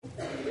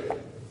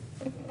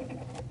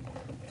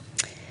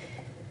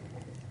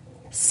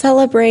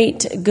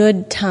Celebrate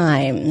good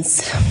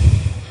times.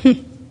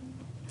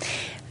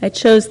 I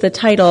chose the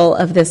title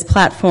of this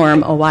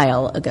platform a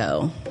while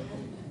ago.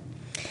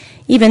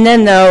 Even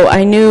then, though,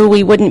 I knew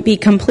we wouldn't be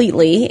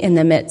completely in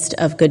the midst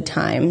of good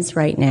times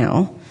right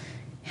now.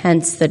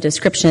 Hence the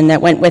description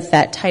that went with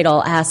that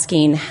title,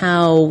 asking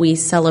how we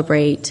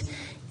celebrate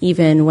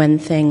even when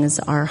things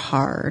are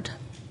hard.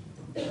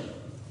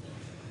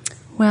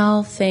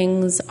 Well,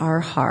 things are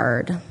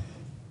hard.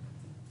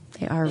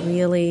 They are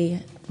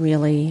really,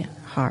 really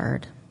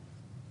hard.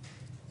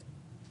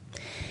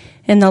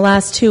 In the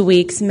last 2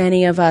 weeks,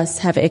 many of us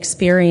have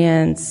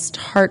experienced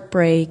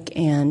heartbreak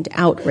and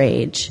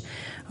outrage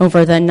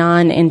over the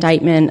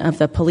non-indictment of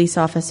the police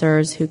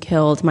officers who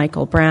killed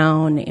Michael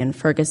Brown in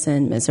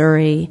Ferguson,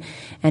 Missouri,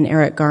 and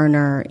Eric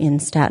Garner in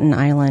Staten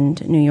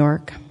Island, New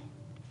York.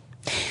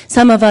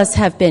 Some of us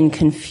have been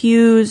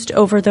confused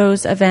over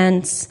those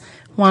events,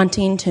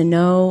 wanting to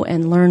know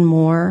and learn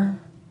more.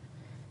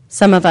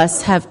 Some of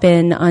us have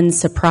been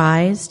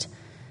unsurprised,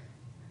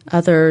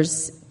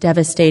 others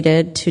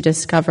devastated to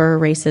discover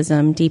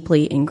racism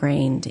deeply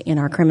ingrained in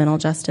our criminal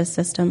justice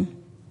system.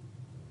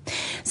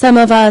 Some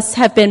of us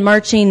have been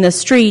marching the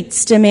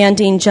streets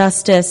demanding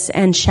justice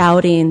and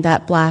shouting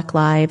that Black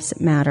lives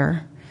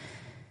matter.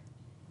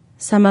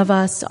 Some of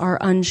us are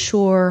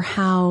unsure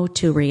how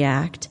to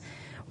react,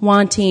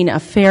 wanting a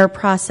fair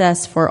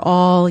process for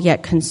all,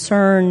 yet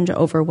concerned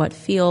over what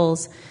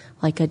feels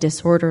like a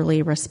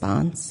disorderly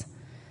response.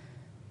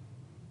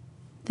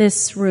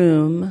 This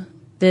room,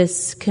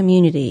 this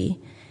community,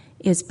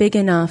 is big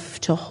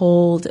enough to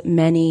hold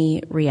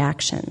many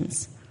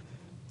reactions.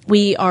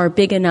 We are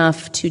big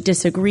enough to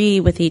disagree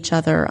with each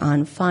other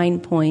on fine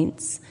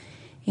points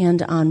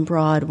and on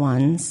broad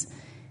ones.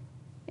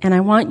 And I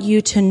want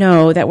you to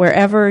know that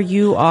wherever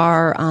you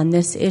are on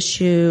this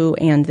issue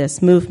and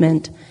this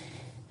movement,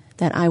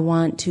 that I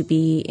want to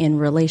be in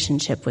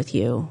relationship with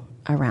you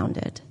around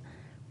it.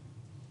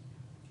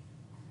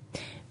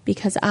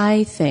 Because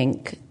I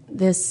think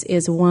this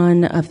is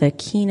one of the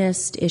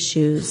keenest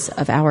issues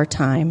of our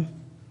time.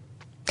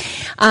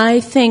 I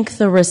think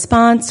the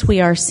response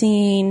we are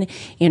seeing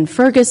in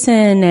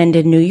Ferguson and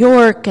in New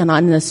York and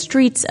on the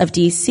streets of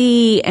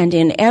D.C. and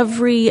in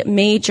every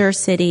major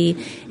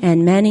city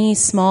and many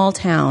small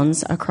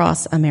towns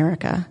across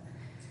America,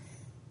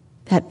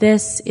 that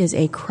this is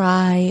a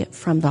cry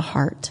from the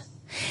heart,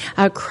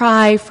 a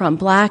cry from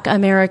Black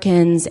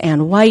Americans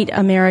and white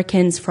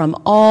Americans, from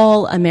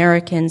all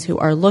Americans who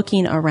are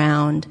looking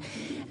around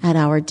at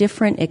our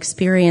different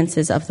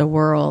experiences of the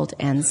world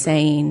and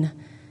saying,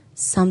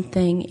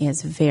 something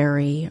is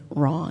very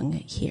wrong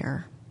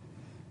here.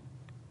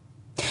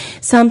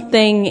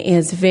 Something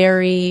is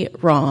very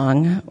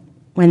wrong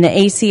when the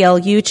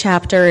ACLU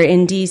chapter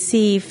in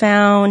D.C.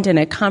 found in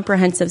a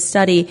comprehensive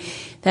study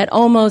that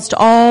almost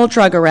all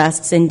drug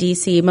arrests in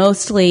D.C.,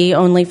 mostly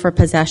only for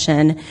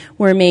possession,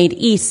 were made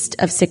east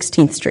of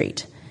 16th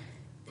Street,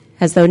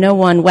 as though no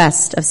one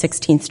west of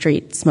 16th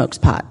Street smokes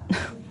pot.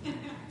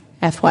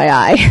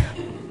 FYI.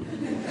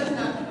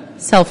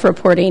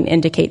 Self-reporting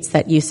indicates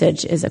that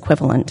usage is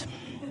equivalent.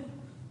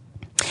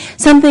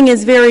 Something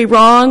is very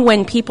wrong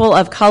when people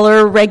of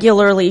color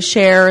regularly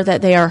share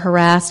that they are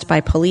harassed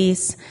by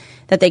police,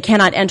 that they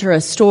cannot enter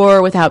a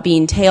store without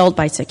being tailed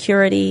by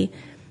security,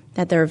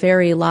 that their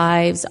very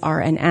lives are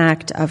an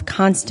act of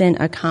constant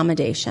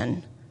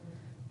accommodation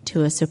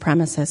to a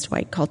supremacist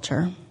white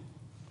culture.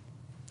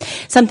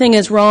 Something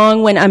is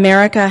wrong when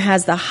America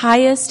has the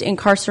highest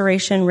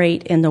incarceration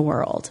rate in the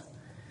world,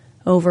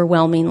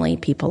 overwhelmingly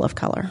people of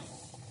color.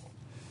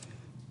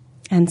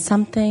 And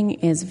something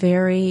is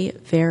very,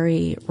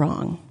 very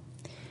wrong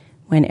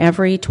when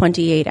every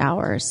 28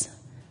 hours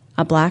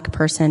a Black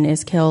person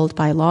is killed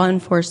by law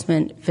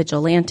enforcement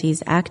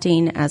vigilantes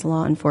acting as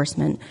law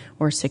enforcement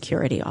or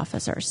security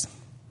officers.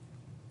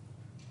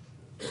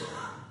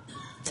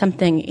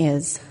 Something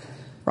is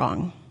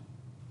wrong.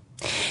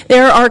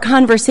 There are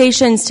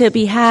conversations to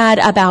be had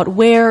about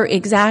where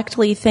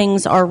exactly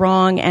things are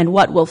wrong and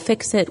what will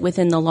fix it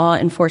within the law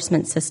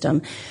enforcement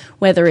system,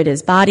 whether it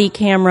is body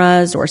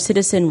cameras or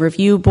citizen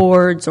review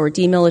boards or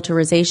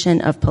demilitarization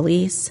of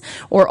police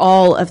or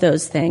all of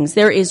those things.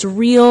 There is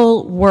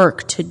real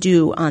work to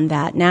do on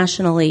that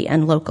nationally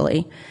and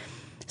locally.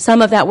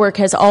 Some of that work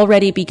has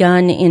already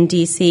begun in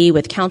D.C.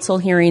 with council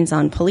hearings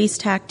on police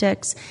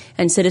tactics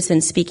and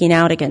citizens speaking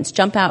out against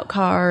jump-out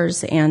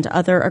cars and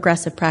other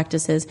aggressive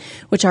practices,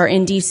 which are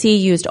in D.C.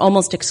 used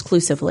almost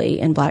exclusively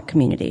in Black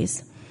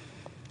communities.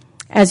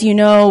 As you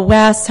know,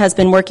 Wes has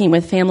been working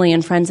with Family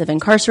and Friends of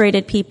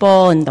Incarcerated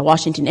People and the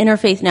Washington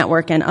Interfaith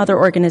Network and other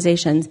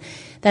organizations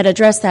that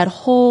address that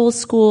whole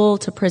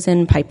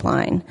school-to-prison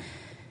pipeline,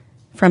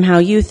 from how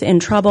youth in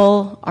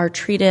trouble are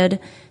treated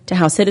to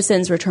how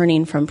citizens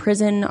returning from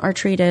prison are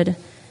treated,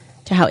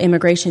 to how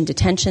immigration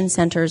detention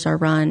centers are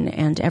run,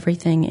 and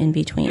everything in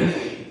between.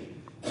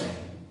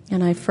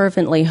 And I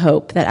fervently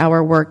hope that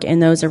our work in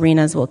those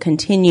arenas will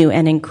continue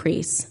and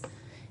increase,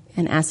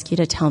 and ask you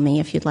to tell me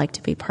if you'd like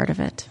to be part of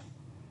it.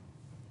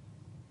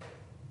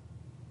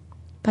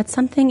 But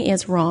something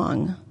is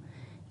wrong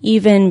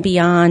even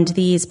beyond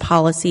these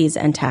policies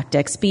and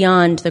tactics,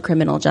 beyond the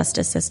criminal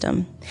justice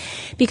system.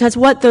 Because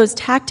what those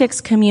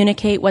tactics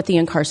communicate, what the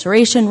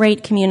incarceration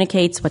rate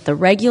communicates, what the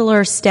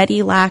regular,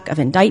 steady lack of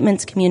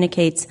indictments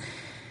communicates,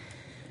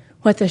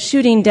 what the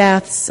shooting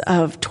deaths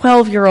of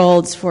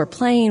 12-year-olds for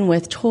playing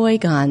with toy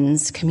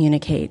guns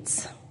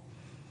communicates,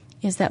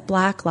 is that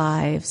black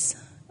lives,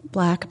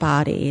 black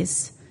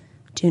bodies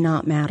do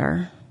not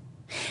matter.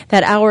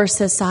 That our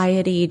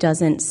society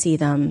doesn't see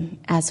them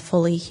as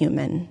fully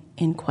human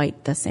in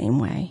quite the same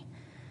way.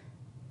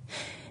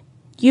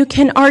 You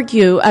can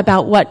argue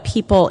about what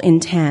people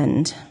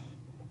intend.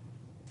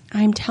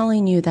 I'm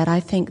telling you that I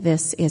think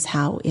this is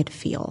how it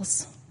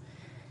feels.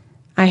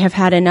 I have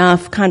had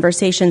enough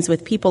conversations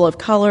with people of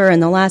color in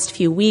the last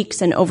few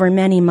weeks and over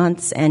many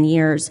months and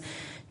years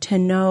to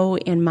know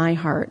in my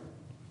heart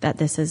that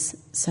this is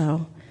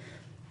so.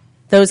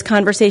 Those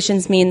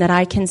conversations mean that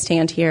I can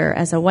stand here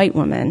as a white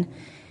woman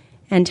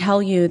and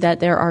tell you that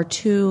there are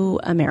two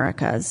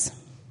Americas,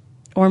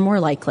 or more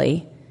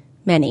likely,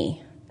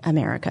 many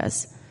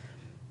Americas,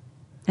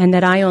 and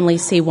that I only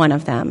see one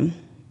of them.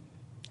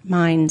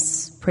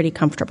 Mine's pretty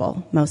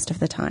comfortable most of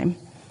the time.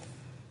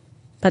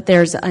 But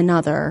there's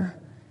another,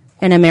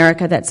 an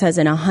America that says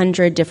in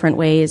 100 different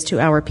ways to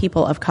our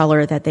people of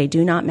color that they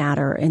do not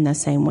matter in the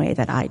same way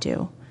that I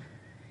do.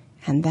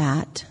 And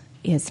that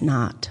is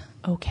not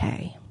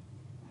okay.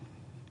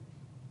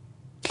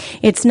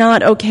 It's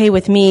not okay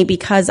with me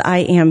because I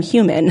am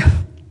human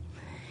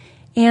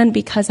and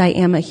because I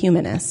am a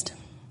humanist.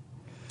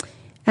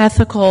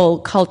 Ethical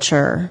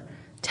culture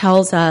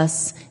tells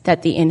us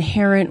that the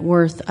inherent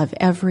worth of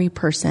every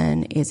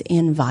person is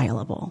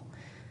inviolable,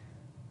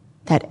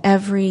 that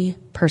every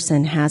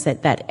person has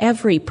it, that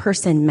every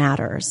person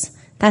matters.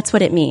 That's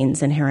what it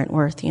means, inherent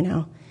worth, you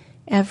know.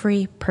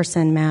 Every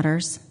person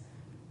matters.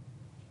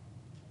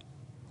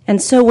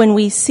 And so when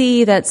we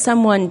see that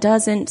someone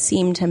doesn't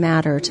seem to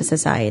matter to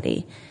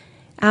society,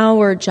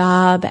 our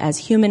job as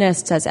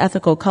humanists, as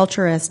ethical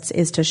culturists,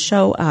 is to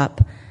show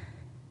up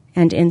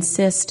and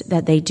insist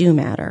that they do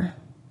matter.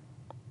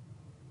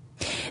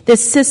 The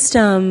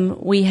system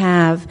we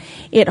have,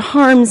 it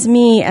harms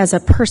me as a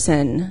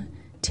person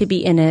to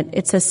be in it.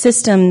 It's a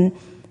system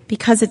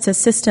because it's a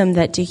system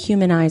that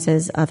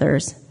dehumanizes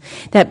others,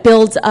 that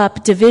builds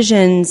up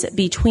divisions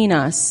between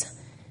us,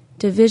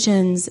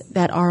 divisions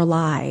that are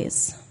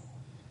lies,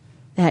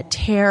 that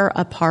tear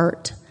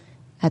apart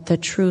at the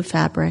true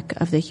fabric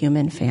of the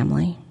human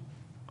family.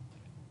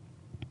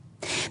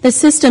 The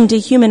system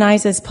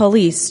dehumanizes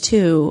police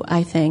too,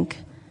 I think.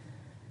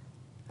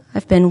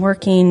 I've been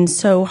working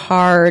so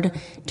hard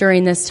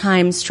during this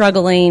time,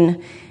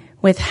 struggling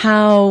with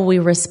how we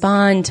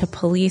respond to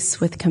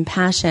police with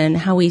compassion,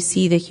 how we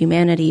see the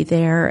humanity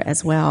there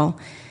as well.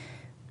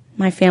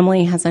 My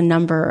family has a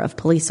number of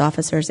police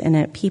officers in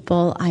it,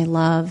 people I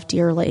love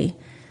dearly,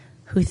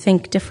 who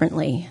think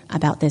differently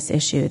about this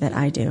issue that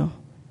I do.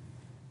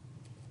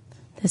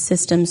 The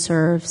system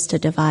serves to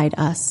divide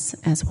us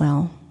as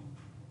well.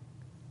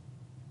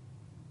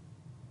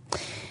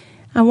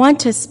 I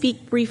want to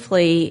speak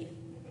briefly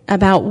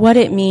about what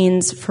it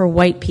means for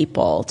white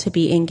people to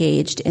be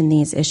engaged in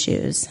these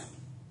issues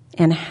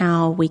and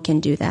how we can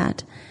do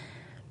that.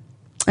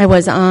 I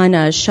was on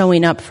a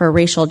Showing Up for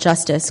Racial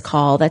Justice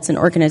call. That's an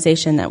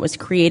organization that was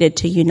created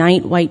to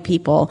unite white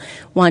people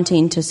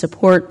wanting to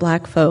support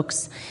black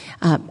folks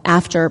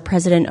after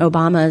President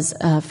Obama's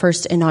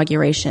first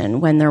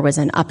inauguration, when there was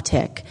an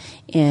uptick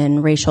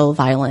in racial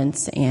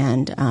violence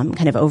and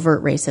kind of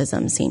overt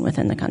racism seen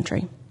within the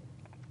country.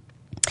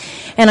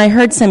 And I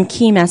heard some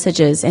key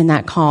messages in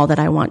that call that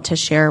I want to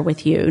share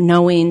with you,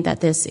 knowing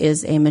that this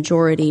is a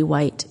majority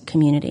white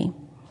community.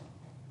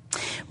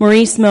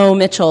 Maurice Mo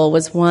Mitchell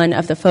was one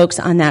of the folks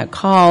on that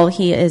call.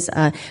 He is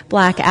a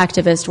black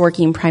activist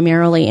working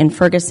primarily in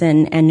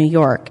Ferguson and New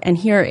York. And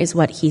here is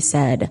what he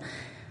said.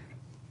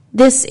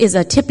 This is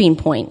a tipping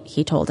point,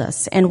 he told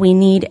us, and we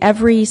need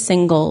every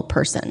single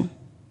person.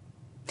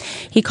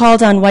 He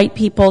called on white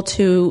people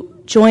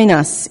to join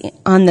us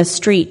on the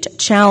street,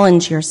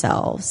 challenge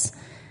yourselves.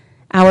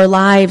 Our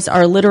lives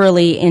are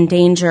literally in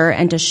danger,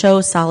 and to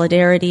show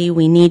solidarity,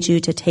 we need you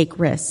to take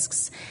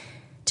risks,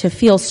 to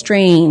feel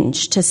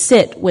strange, to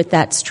sit with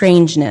that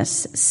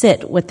strangeness,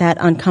 sit with that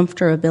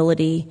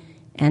uncomfortability,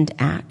 and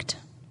act.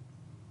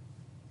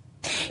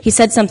 He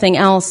said something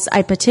else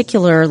I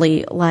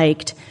particularly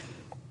liked.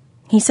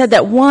 He said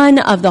that one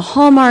of the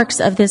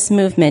hallmarks of this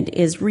movement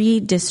is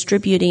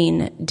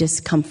redistributing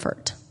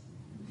discomfort.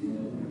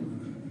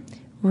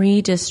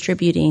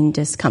 Redistributing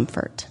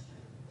discomfort.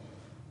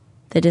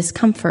 The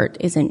discomfort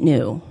isn't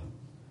new.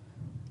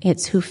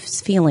 It's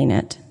who's feeling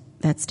it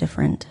that's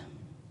different.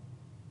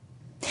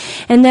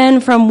 And then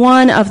from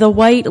one of the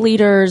white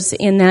leaders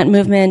in that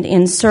movement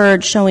in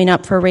Surge, Showing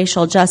Up for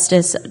Racial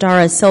Justice,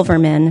 Dara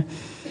Silverman,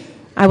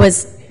 I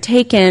was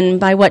taken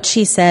by what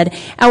she said.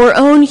 Our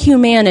own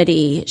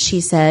humanity, she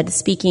said,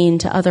 speaking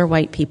to other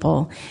white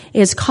people,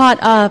 is caught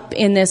up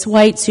in this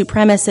white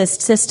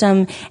supremacist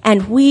system,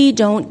 and we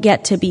don't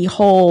get to be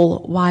whole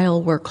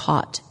while we're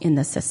caught in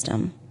the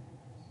system.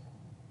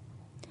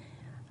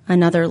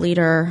 Another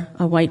leader,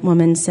 a white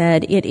woman,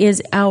 said, "It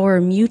is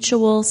our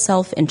mutual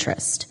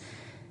self-interest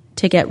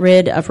to get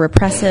rid of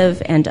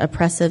repressive and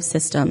oppressive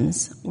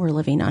systems we're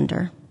living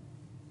under."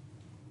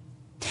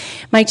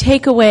 My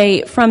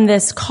takeaway from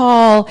this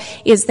call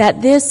is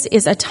that this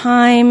is a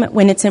time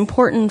when it's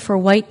important for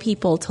white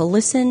people to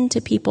listen to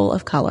people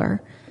of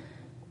color,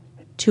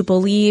 to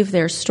believe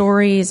their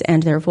stories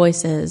and their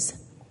voices,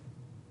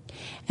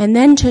 and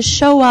then to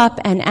show up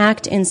and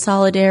act in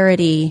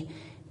solidarity,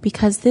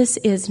 because this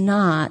is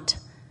not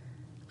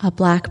a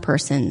black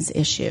person's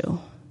issue.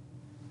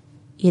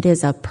 It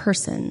is a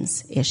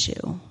person's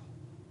issue,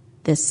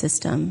 this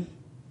system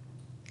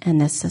and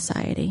this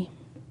society.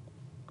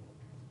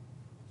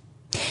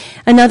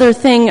 Another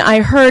thing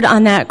I heard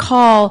on that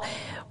call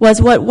was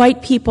what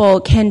white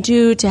people can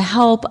do to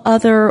help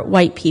other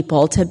white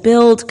people, to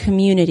build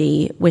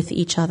community with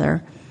each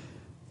other,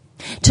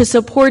 to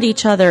support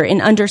each other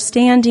in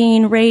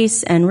understanding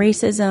race and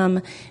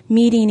racism,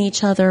 meeting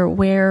each other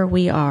where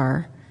we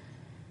are,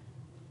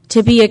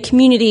 to be a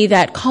community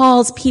that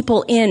calls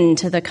people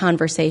into the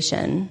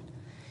conversation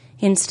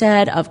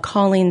instead of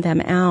calling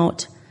them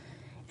out.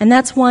 And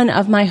that's one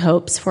of my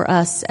hopes for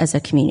us as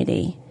a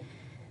community,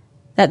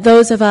 that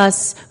those of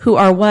us who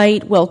are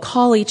white will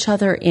call each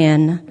other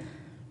in,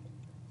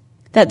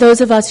 that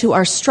those of us who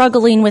are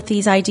struggling with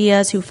these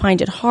ideas, who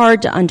find it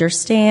hard to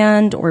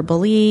understand or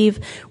believe,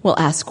 will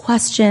ask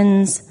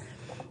questions,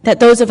 that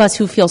those of us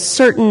who feel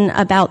certain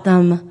about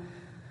them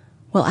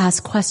will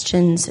ask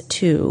questions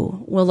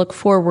too. We'll look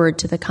forward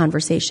to the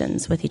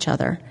conversations with each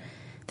other,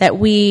 that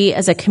we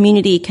as a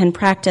community can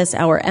practice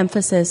our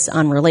emphasis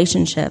on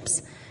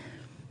relationships.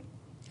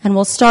 And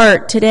we'll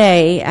start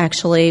today,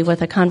 actually,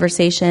 with a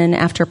conversation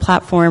after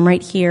platform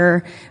right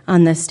here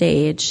on the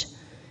stage.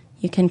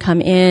 You can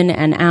come in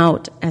and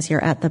out as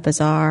you're at the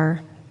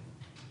bazaar,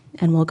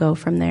 and we'll go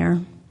from there.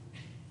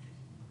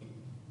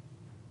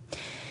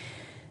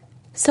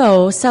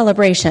 So,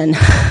 celebration.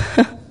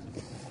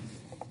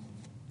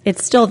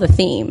 It's still the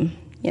theme,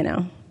 you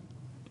know.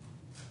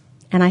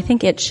 And I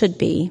think it should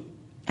be,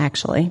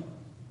 actually.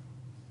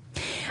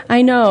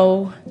 I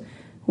know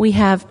we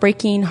have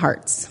breaking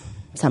hearts.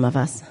 Some of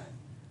us.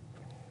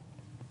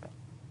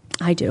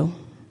 I do.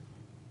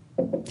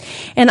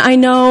 And I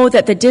know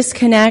that the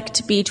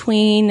disconnect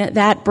between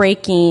that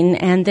breaking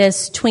and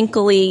this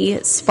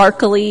twinkly,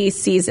 sparkly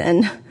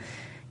season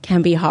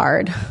can be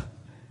hard.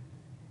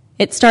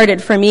 It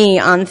started for me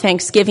on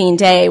Thanksgiving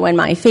Day when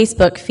my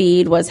Facebook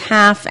feed was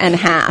half and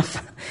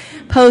half.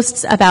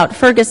 Posts about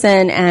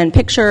Ferguson and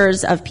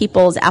pictures of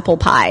people's apple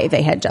pie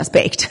they had just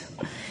baked.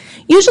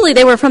 Usually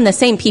they were from the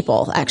same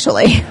people,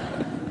 actually.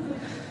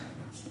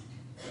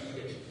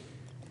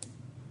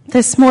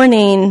 This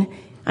morning,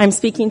 I'm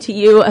speaking to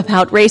you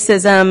about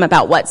racism,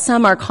 about what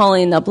some are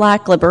calling the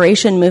Black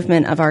liberation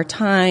movement of our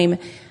time,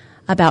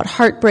 about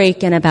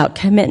heartbreak and about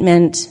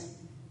commitment.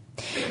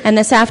 And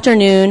this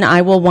afternoon,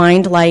 I will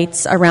wind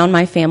lights around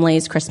my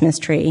family's Christmas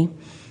tree.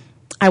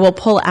 I will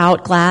pull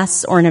out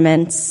glass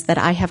ornaments that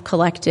I have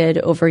collected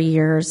over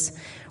years,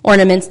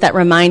 ornaments that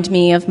remind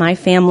me of my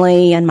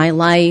family and my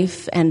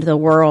life and the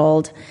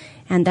world,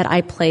 and that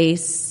I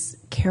place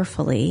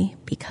carefully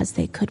because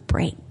they could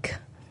break.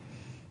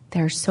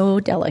 They're so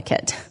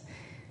delicate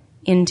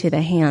into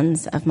the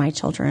hands of my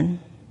children.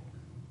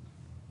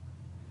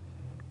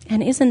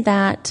 And isn't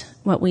that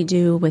what we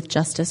do with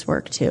justice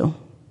work too?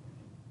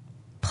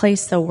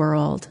 Place the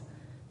world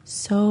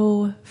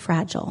so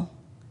fragile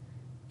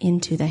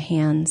into the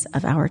hands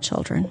of our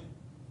children.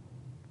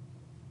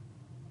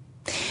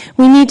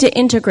 We need to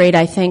integrate,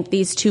 I think,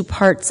 these two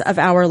parts of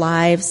our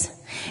lives.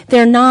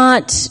 They're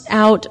not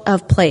out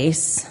of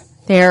place.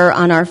 They're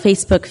on our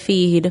Facebook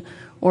feed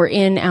or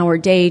in our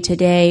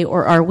day-to-day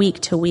or our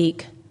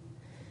week-to-week.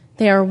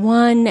 They are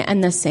one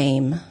and the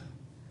same,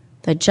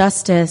 the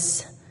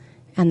justice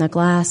and the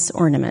glass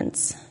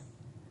ornaments,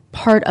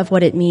 part of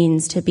what it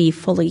means to be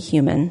fully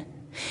human,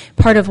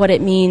 part of what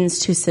it means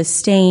to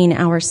sustain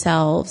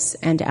ourselves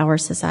and our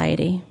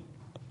society.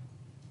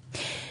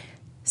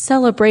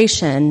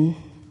 Celebration,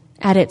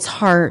 at its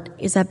heart,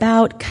 is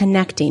about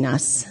connecting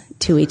us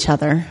to each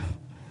other.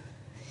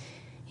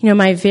 You know,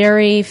 my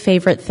very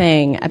favorite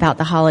thing about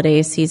the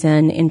holiday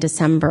season in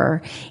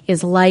December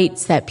is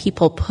lights that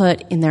people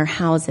put in their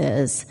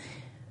houses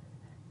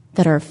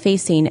that are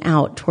facing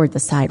out toward the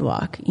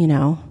sidewalk, you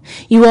know.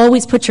 You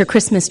always put your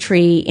Christmas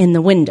tree in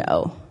the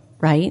window,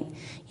 right?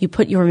 You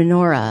put your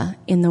menorah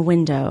in the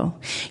window.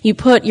 You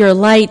put your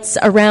lights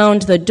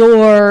around the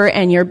door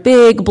and your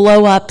big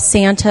blow-up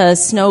Santa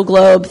snow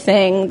globe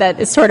thing that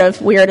is sort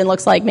of weird and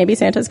looks like maybe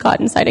Santa's caught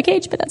inside a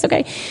cage, but that's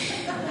okay.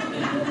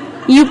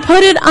 You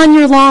put it on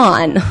your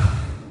lawn.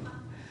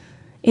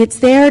 It's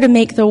there to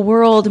make the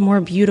world more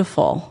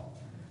beautiful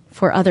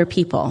for other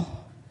people,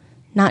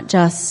 not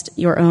just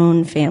your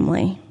own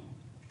family.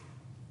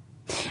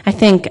 I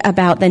think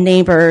about the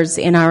neighbors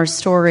in our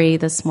story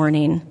this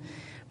morning,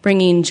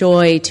 bringing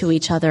joy to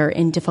each other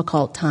in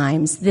difficult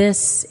times.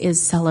 This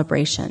is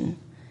celebration.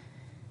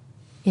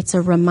 It's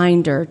a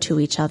reminder to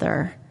each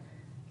other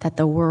that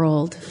the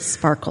world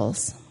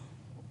sparkles.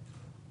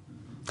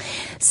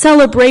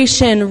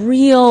 Celebration,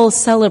 real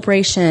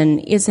celebration,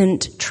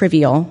 isn't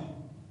trivial.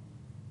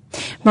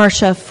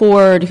 Marcia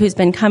Ford, who's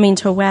been coming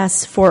to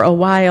Wes for a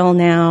while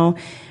now,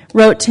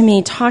 wrote to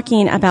me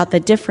talking about the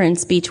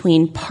difference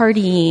between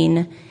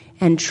partying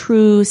and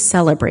true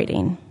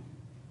celebrating.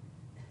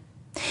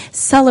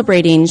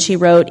 Celebrating, she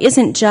wrote,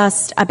 isn't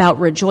just about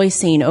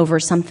rejoicing over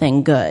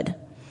something good.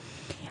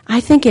 I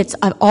think it's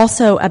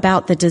also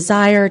about the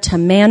desire to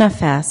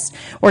manifest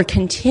or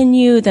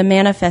continue the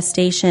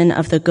manifestation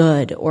of the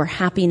good or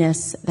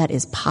happiness that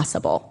is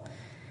possible.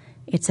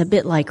 It's a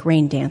bit like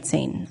rain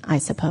dancing, I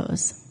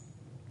suppose.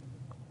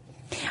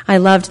 I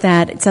loved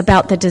that. It's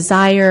about the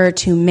desire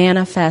to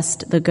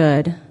manifest the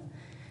good.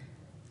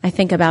 I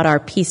think about our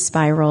peace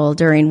spiral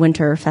during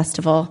Winter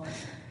Festival,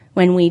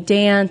 when we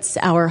dance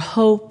our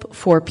hope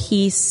for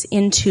peace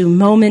into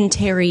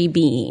momentary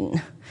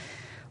being,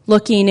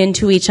 looking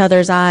into each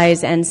other's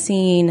eyes and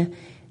seeing,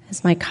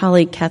 as my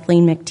colleague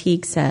Kathleen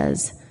McTeague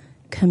says,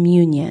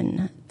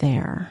 communion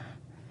there.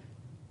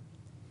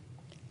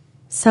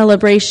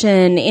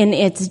 Celebration in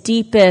its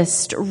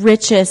deepest,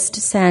 richest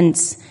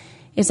sense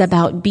is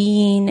about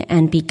being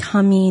and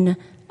becoming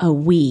a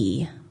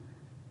we,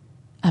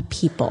 a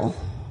people.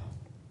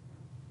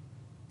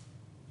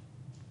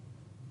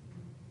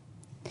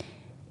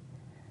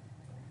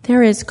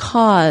 There is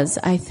cause,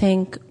 I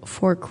think,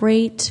 for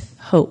great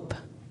hope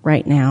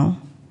right now.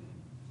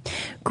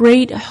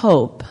 Great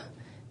hope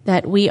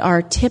that we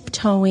are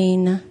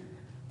tiptoeing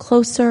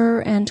closer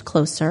and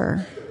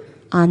closer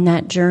on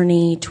that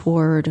journey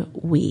toward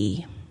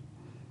we.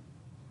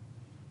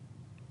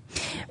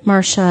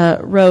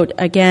 Marcia wrote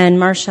again.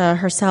 Marcia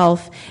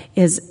herself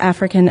is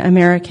African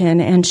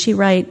American, and she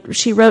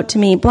wrote to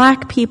me,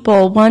 "Black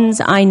people,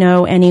 ones I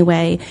know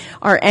anyway,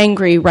 are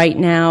angry right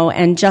now,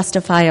 and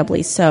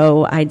justifiably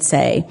so, I'd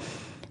say.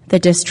 The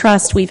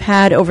distrust we've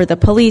had over the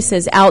police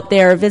is out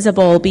there,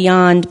 visible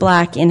beyond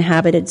black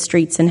inhabited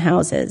streets and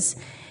houses.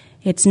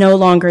 It's no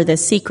longer the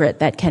secret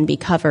that can be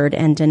covered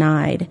and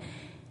denied.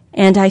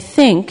 And I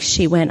think,"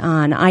 she went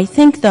on, "I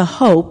think the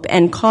hope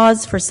and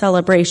cause for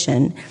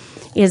celebration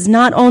is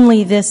not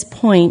only this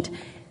point,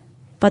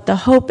 but the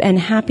hope and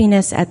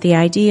happiness at the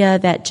idea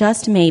that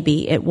just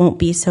maybe it won't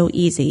be so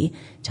easy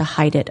to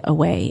hide it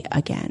away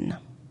again."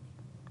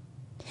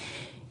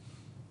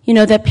 You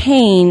know, the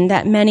pain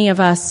that many of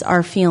us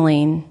are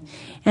feeling,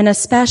 and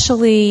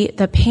especially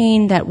the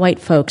pain that white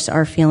folks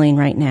are feeling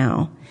right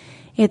now,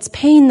 it's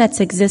pain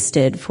that's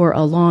existed for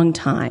a long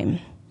time.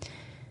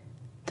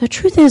 The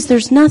truth is,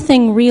 there's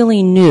nothing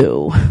really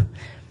new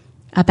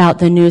about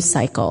the news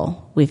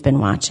cycle we've been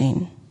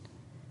watching.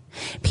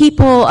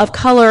 People of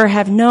color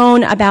have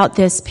known about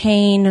this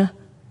pain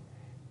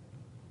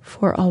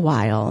for a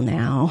while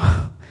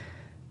now,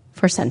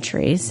 for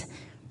centuries,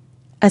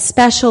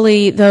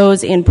 especially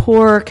those in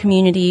poor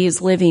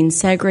communities living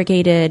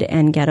segregated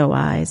and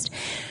ghettoized.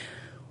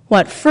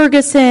 What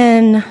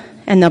Ferguson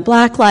and the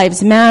Black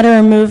Lives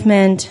Matter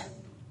movement,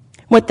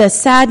 what the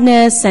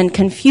sadness and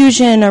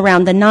confusion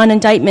around the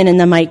non-indictment in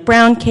the Mike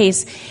Brown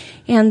case,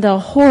 and the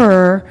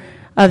horror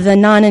of the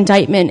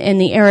non-indictment in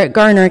the Eric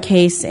Garner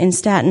case in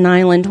Staten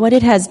Island, what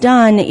it has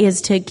done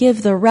is to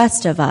give the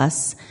rest of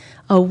us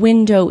a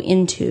window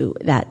into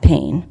that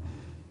pain.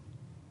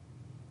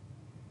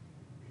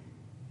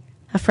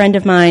 A friend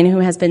of mine who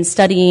has been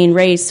studying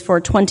race for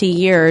 20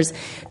 years,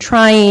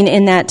 trying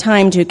in that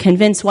time to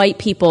convince white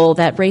people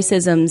that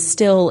racism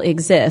still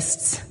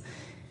exists,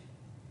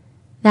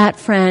 that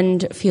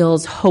friend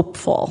feels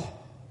hopeful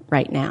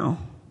right now.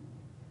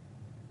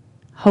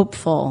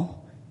 Hopeful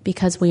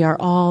because we are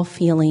all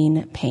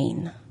feeling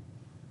pain.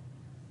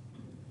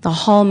 The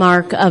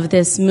hallmark of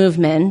this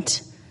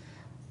movement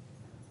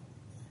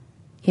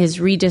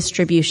is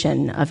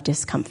redistribution of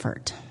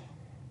discomfort.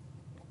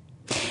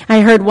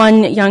 I heard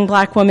one young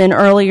black woman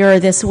earlier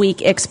this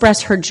week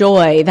express her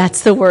joy,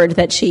 that's the word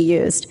that she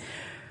used,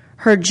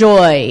 her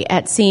joy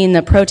at seeing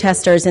the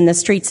protesters in the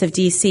streets of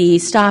D.C.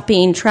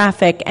 stopping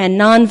traffic and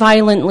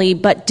nonviolently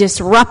but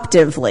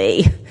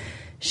disruptively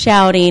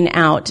shouting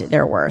out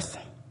their worth.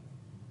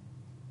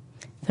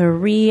 The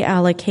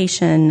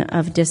reallocation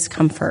of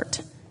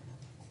discomfort.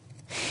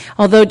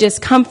 Although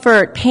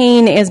discomfort,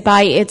 pain, is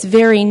by its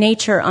very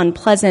nature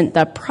unpleasant,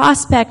 the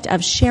prospect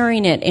of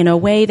sharing it in a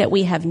way that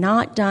we have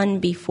not done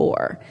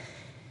before,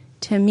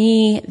 to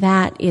me,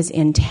 that is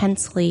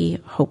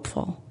intensely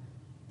hopeful.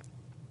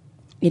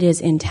 It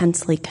is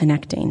intensely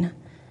connecting.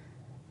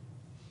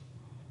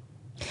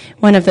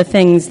 One of the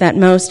things that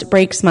most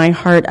breaks my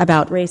heart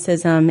about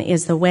racism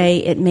is the way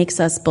it makes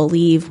us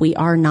believe we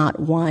are not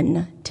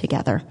one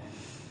together.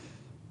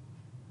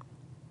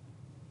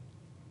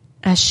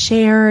 A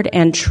shared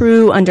and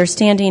true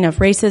understanding of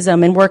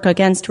racism and work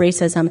against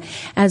racism,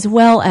 as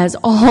well as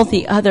all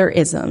the other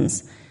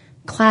isms.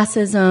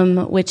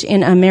 Classism, which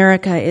in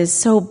America is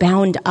so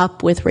bound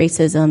up with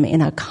racism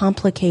in a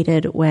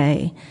complicated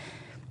way.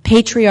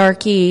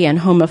 Patriarchy and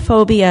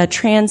homophobia,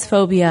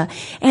 transphobia,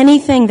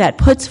 anything that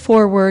puts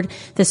forward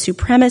the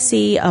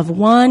supremacy of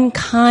one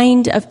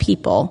kind of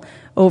people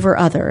over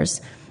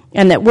others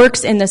and that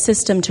works in the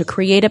system to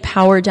create a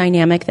power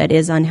dynamic that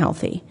is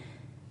unhealthy.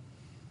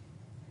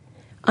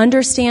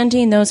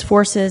 Understanding those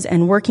forces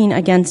and working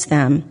against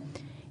them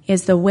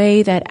is the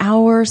way that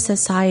our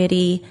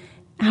society,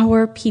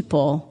 our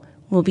people,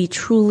 will be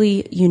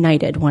truly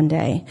united one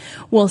day.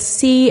 We'll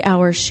see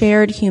our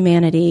shared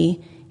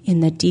humanity in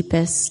the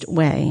deepest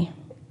way.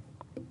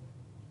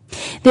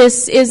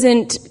 This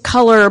isn't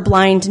color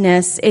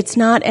blindness. It's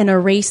not an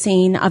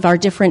erasing of our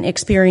different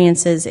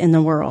experiences in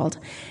the world,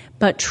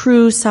 but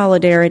true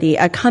solidarity,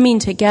 a coming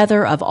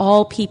together of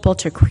all people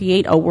to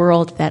create a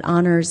world that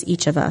honors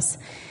each of us.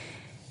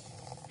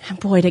 And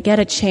boy, to get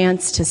a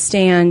chance to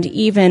stand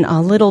even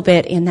a little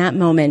bit in that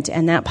moment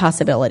and that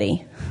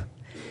possibility,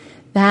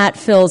 that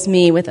fills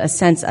me with a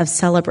sense of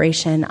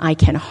celebration I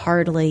can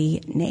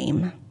hardly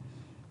name.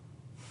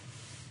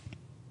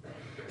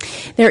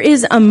 There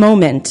is a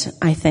moment,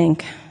 I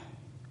think.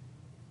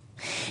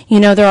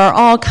 There are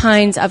all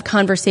kinds of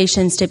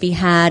conversations to be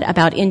had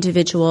about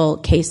individual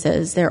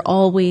cases. There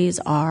always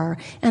are,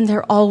 and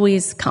they're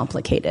always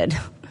complicated,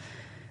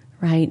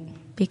 right?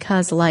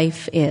 Because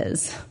life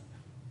is.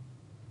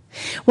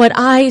 What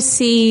I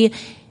see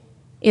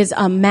is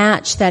a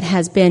match that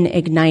has been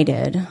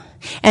ignited,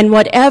 and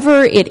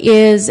whatever it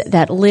is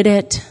that lit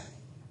it,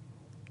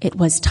 it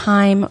was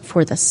time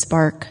for the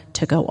spark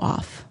to go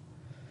off.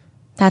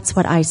 That's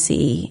what I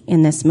see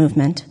in this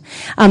movement.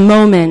 A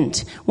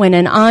moment when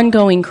an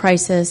ongoing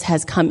crisis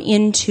has come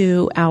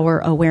into our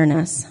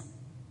awareness.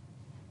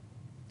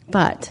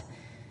 But,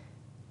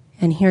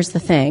 and here's the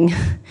thing,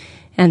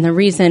 and the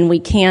reason we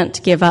can't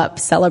give up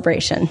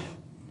celebration.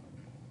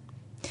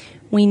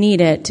 We need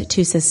it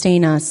to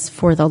sustain us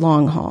for the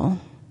long haul.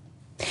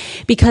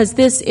 Because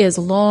this is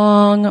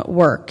long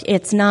work.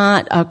 It's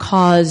not a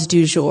cause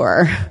du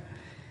jour.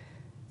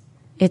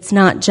 It's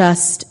not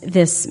just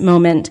this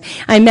moment.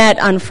 I met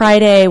on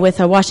Friday with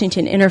a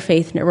Washington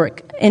Interfaith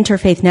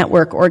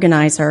Network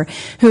organizer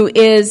who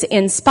is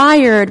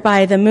inspired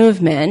by the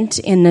movement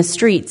in the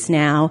streets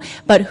now,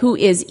 but who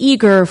is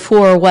eager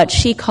for what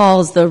she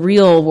calls the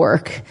real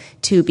work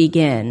to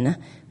begin,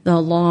 the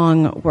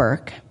long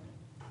work.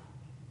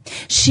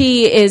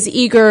 She is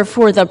eager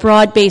for the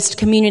broad-based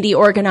community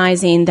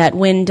organizing that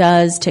WIN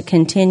does to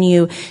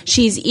continue.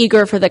 She's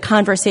eager for the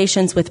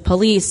conversations with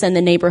police and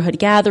the neighborhood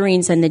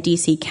gatherings and the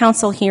D.C.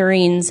 council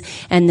hearings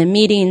and the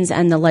meetings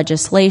and the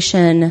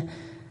legislation.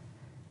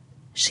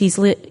 She's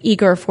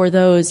eager for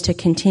those to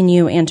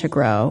continue and to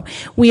grow.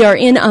 We are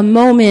in a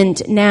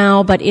moment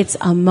now, but it's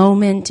a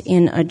moment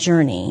in a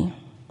journey.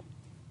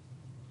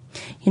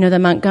 The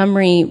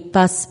Montgomery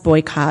bus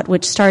boycott,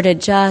 which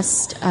started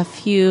just a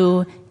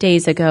few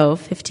days ago,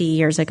 50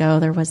 years ago,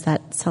 there was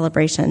that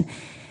celebration.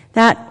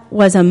 That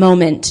was a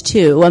moment,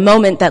 too, a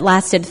moment that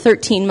lasted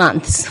 13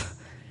 months.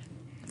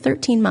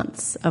 13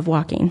 months of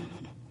walking.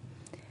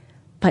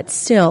 But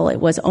still, it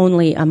was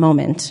only a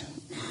moment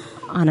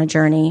on a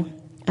journey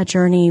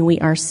we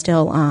are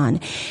still on.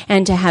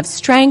 And to have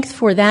strength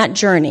for that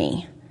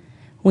journey,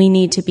 we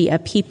need to be a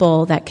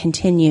people that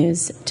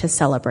continues to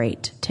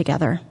celebrate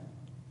together.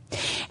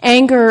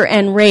 Anger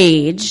and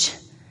rage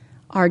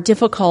are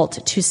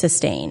difficult to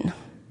sustain,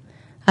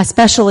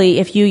 especially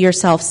if you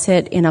yourself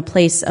sit in a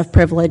place of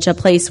privilege, a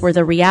place where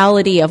the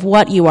reality of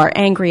what you are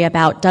angry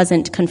about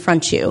doesn't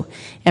confront you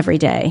every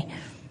day.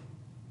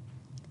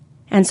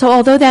 And so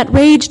although that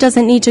rage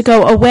doesn't need to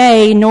go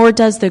away, nor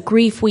does the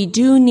grief, we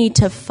do need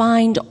to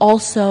find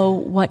also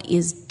what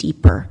is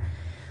deeper,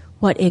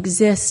 what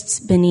exists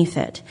beneath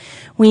it.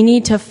 We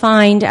need to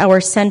find our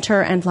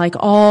center, and like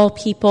all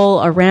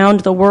people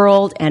around the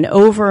world and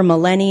over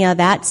millennia,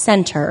 that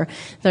center,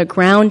 the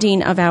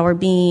grounding of our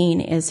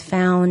being, is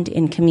found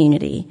in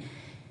community,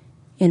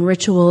 in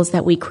rituals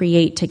that we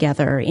create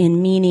together, in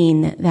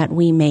meaning that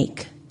we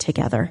make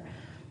together.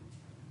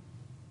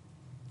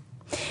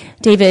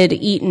 David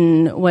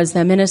Eaton was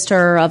the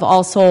minister of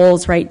All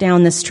Souls right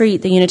down the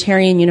street, the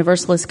Unitarian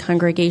Universalist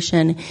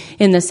congregation.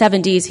 In the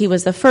 70s, he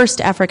was the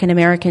first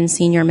African-American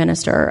senior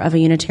minister of a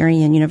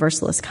Unitarian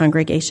Universalist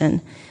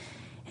congregation.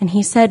 And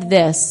he said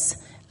this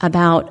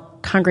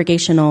about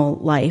congregational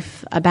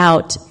life,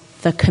 about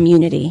the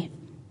community.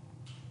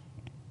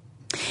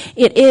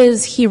 It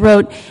is, he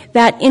wrote,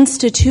 that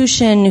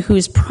institution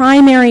whose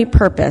primary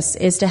purpose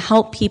is to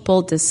help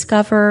people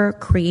discover,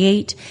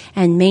 create,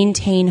 and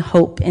maintain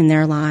hope in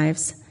their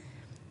lives.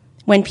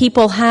 When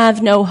people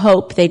have no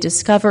hope, they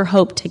discover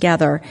hope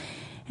together.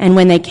 And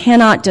when they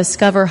cannot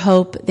discover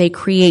hope, they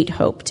create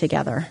hope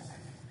together.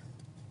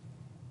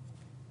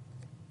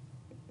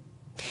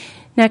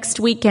 Next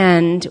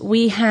weekend,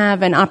 we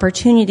have an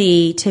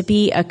opportunity to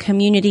be a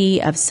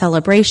community of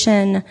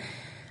celebration,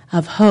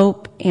 of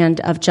hope,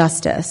 and of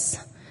justice,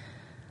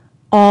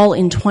 all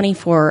in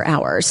 24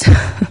 hours.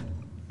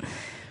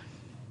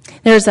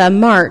 There's a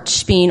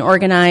march being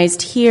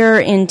organized here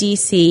in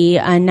D.C.,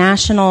 a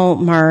national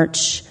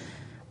march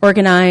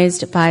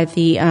organized by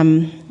the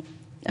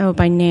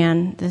by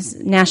NAN, this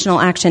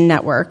National Action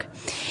Network.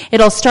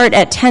 It'll start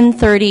at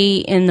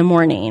 10:30 in the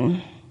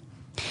morning.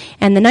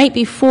 And the night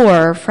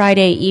before,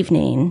 Friday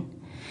evening,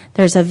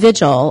 there's a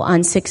vigil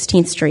on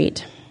 16th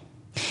Street.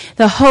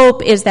 The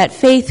hope is that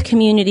faith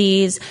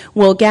communities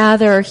will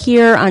gather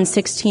here on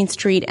 16th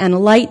Street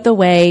and light the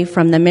way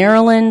from the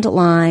Maryland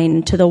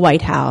line to the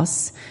White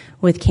House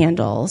with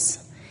candles,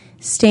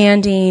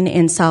 standing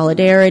in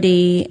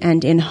solidarity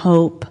and in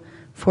hope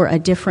for a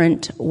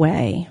different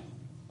way.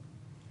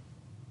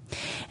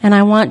 And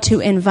I want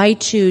to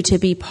invite you to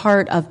be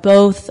part of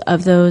both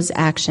of those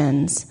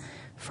actions,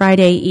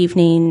 Friday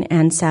evening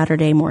and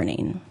Saturday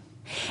morning.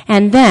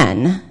 And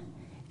then,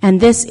 and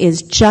this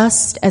is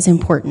just as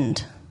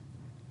important,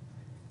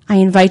 I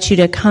invite you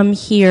to come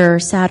here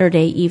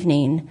Saturday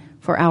evening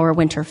for our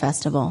winter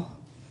festival,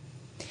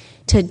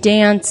 to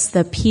dance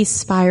the peace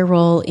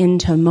spiral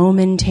into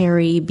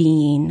momentary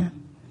being,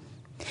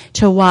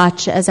 to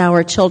watch as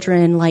our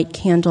children light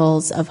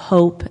candles of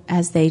hope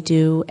as they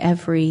do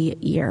every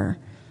year.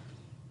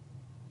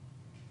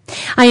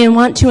 I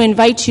want to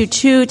invite you,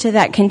 too, to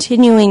that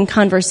continuing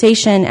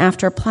conversation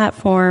after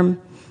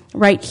platform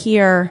right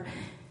here,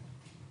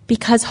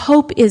 because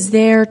hope is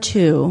there,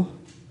 too.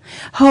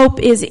 Hope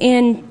is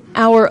in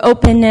our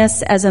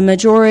openness as a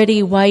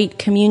majority white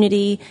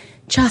community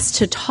just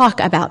to talk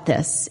about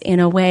this in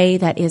a way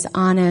that is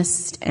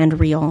honest and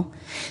real,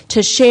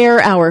 to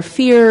share our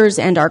fears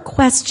and our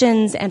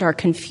questions and our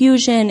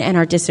confusion and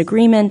our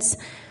disagreements,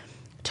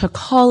 to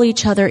call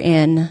each other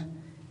in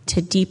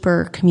to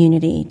deeper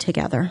community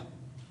together.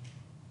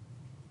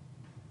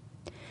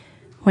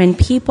 When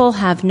people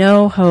have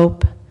no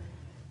hope,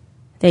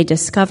 they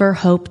discover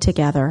hope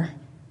together.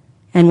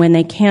 And when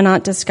they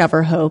cannot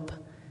discover hope,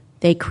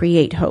 they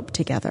create hope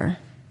together.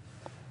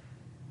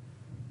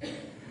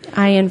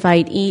 I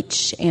invite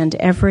each and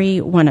every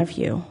one of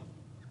you,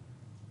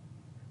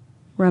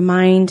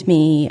 remind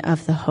me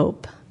of the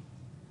hope.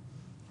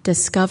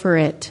 Discover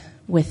it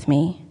with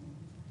me.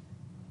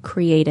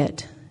 Create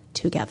it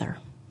together.